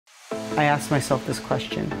I asked myself this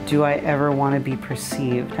question: do I ever want to be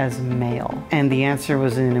perceived as male? And the answer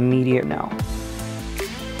was an immediate no.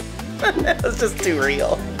 It was just too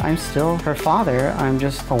real. I'm still her father. I'm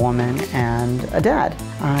just a woman and a dad.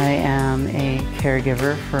 I am a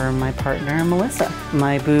caregiver for my partner, Melissa.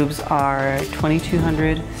 My boobs are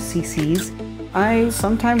 2200 cc's. I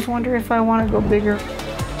sometimes wonder if I want to go bigger.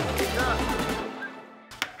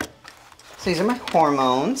 So these are my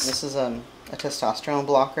hormones. This is a testosterone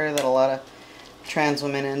blocker that a lot of trans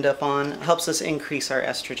women end up on. It helps us increase our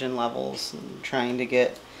estrogen levels and trying to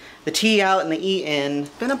get the T out and the E in. It's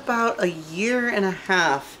been about 1.5 years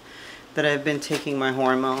that I've been taking my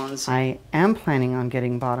hormones. I am planning on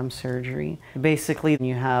getting bottom surgery. Basically,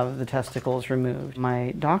 you have the testicles removed.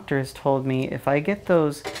 My doctors told me if I get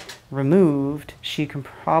those removed, she can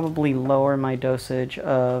probably lower my dosage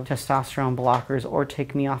of testosterone blockers or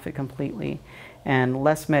take me off it completely. And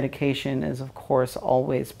less medication is, of course,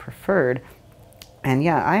 always preferred. And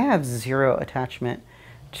yeah, I have zero attachment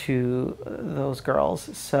to those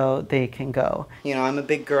girls, so they can go. You know, I'm a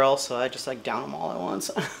big girl, so I just like down them all at once.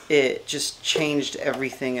 It just changed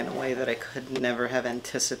everything in a way that I could never have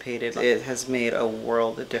anticipated. It has made a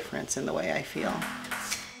world of difference in the way I feel.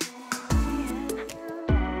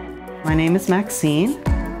 My name is Maxine.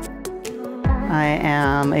 I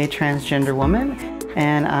am a transgender woman,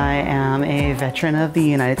 and I am a veteran of the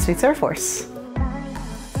United States Air Force.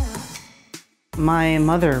 My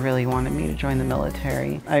mother really wanted me to join the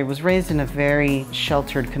military. I was raised in a very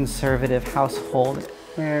sheltered, conservative household.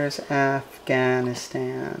 Where's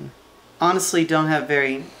Afghanistan? Honestly, don't have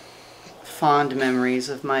very fond memories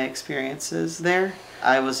of my experiences there.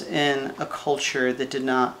 I was in a culture that did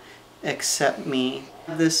not accept me.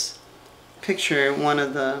 This picture, one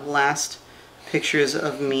of the last pictures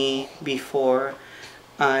of me before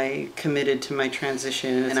I committed to my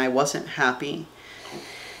transition, and I wasn't happy.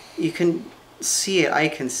 You can see it, I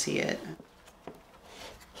can see it.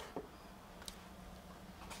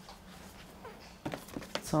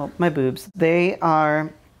 So my boobs, they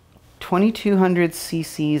are 2200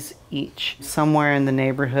 cc's each, somewhere in the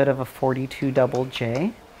neighborhood of a 42 double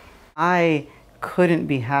J. I couldn't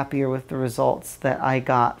be happier with the results that I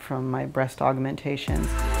got from my breast augmentations.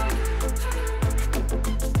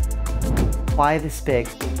 Why this big?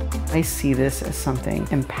 I see this as something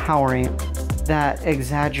empowering. That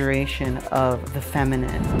exaggeration of the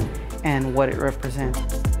feminine and what it represents.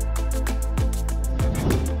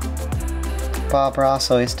 Bob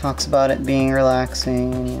Ross always talks about it being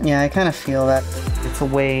relaxing. Yeah, I kind of feel that. It's a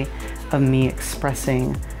way of me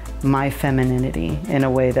expressing my femininity in a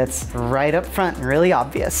way that's right up front and really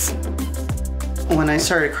obvious. When I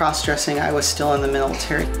started cross-dressing, I was still in the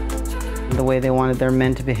military. The way they wanted their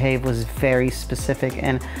men to behave was very specific,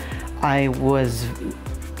 and I was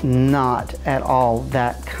not at all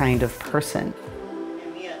that kind of person.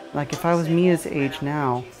 Like if I was Mia's age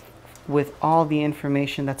now, with all the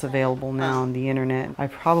information that's available now on the internet, I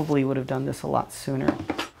probably would have done this a lot sooner.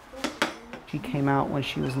 She came out when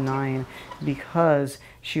she was 9 because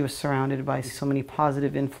she was surrounded by so many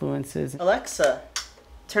positive influences. Alexa,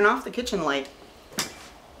 turn off the kitchen light.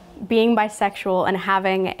 Being bisexual and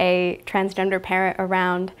having a transgender parent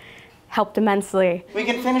around helped immensely. We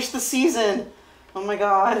can finish the season. Oh my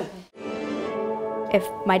God. If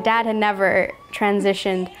my dad had never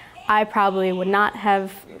transitioned, I probably would not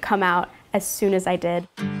have come out as soon as I did.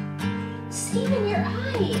 Steven, your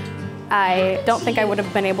eye. I don't think I would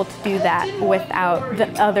have been able to do that without the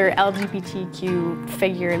other LGBTQ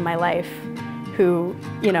figure in my life who,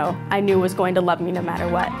 you know, I knew was going to love me no matter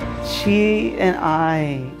what. She and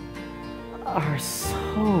I are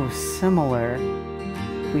so similar.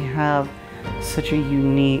 We have such a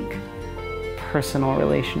unique personal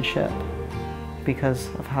relationship because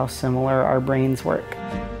of how similar our brains work.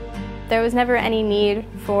 There was never any need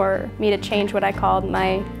for me to change what I called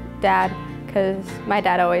my dad, because my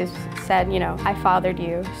dad always said, you know, I fathered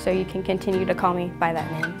you, so you can continue to call me by that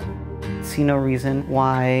name. See no reason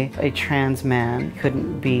why a trans man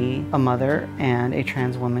couldn't be a mother and a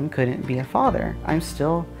trans woman couldn't be a father. I'm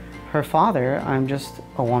still her father, I'm just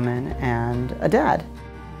a woman and a dad.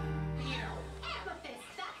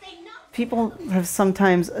 People have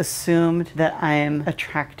sometimes assumed that I'm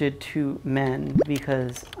attracted to men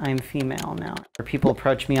because I'm female now. Or people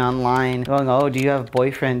approach me online going, oh, do you have a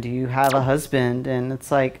boyfriend? Do you have a husband? And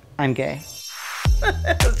it's like, I'm gay.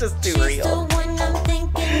 It's just too real.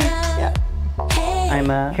 Yeah. I'm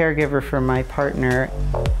a caregiver for my partner.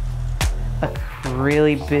 A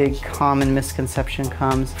really big common misconception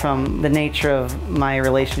comes from the nature of my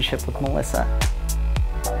relationship with Melissa.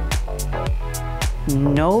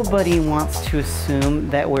 Nobody wants to assume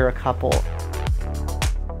that we're a couple.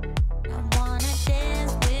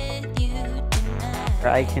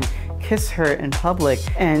 I can kiss her in public,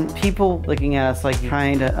 and people looking at us like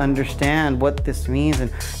trying to understand what this means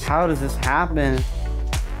and how does this happen.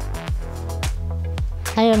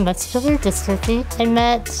 I have muscular dystrophy. I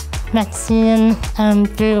met Maxine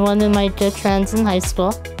through one of my good friends in high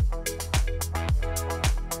school.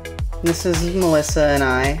 This is Melissa and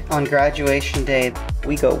I on graduation day.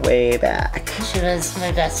 We go way back. She was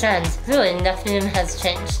my best friend. Really, nothing has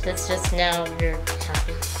changed. It's just now we're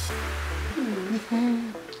happy.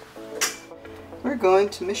 We're going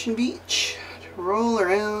to Mission Beach to roll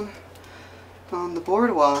around on the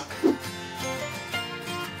boardwalk.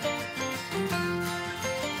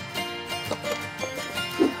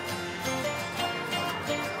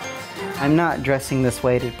 I'm not dressing this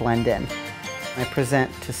way to blend in. I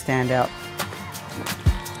present to stand out.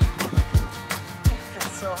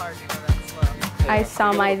 It's so hard to go that slow. I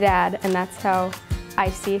saw my dad, and that's how I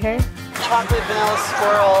see her. Chocolate vanilla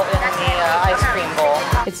swirl in the ice cream bowl.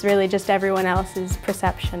 It's really just everyone else's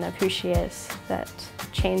perception of who she is that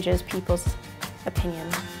changes people's opinion.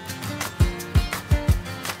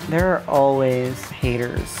 There are always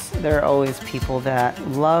haters. There are always people that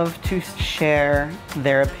love to share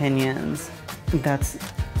their opinions. That's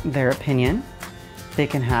their opinion. They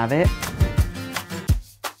can have it.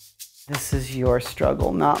 This is your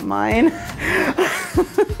struggle, not mine.